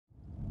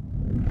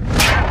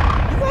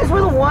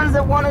ones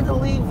that wanted to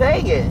leave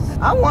Vegas.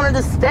 I wanted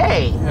to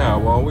stay. Yeah,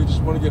 well, we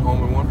just want to get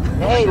home in one.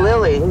 Hey,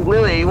 Lily,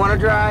 you want to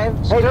drive?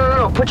 Hey,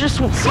 no, put your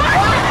seat.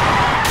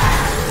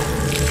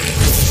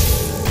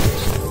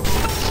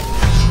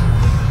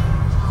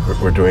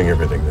 We're doing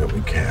everything that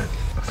we can,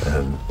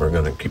 and we're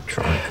gonna keep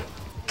trying.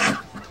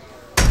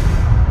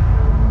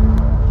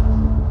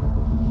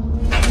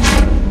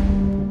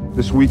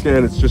 This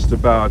weekend, it's just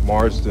about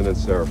Marsden and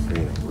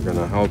Serafina. We're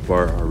gonna help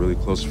our really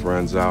close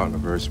friends out in a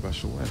very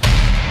special way.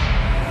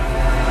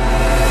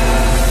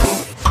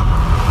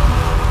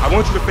 I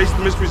want you to face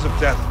the mysteries of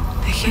death.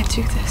 I can't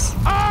do this.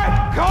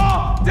 I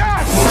call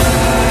death!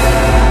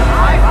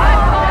 I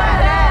call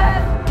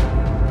death!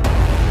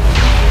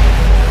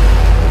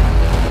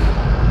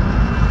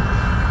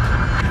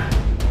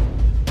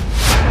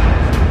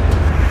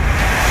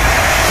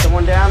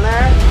 Someone down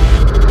there?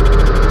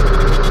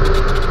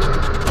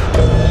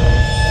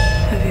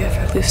 Have you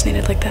ever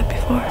hallucinated like that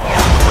before?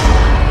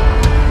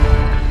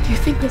 Do you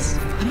think this is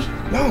funny?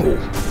 No.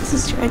 This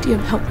is your idea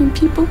of helping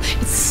people?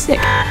 It's sick.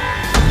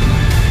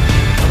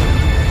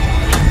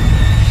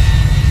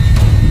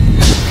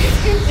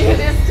 You do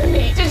this to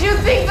me. Did you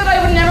think that I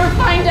would never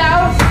find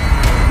out?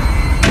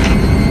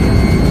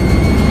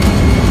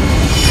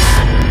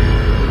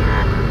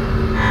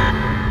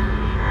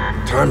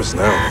 Time is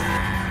now.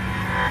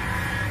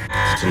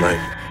 It's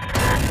tonight.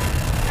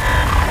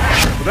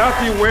 Without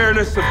the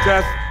awareness of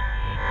death,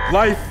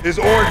 life is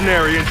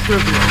ordinary and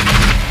trivial.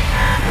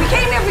 We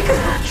came here because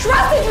we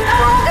trusted you that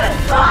we're all gonna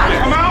die.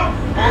 Come out!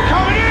 We're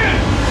coming in!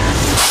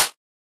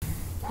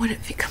 What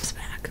if he comes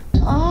back?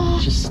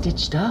 She's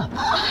stitched up.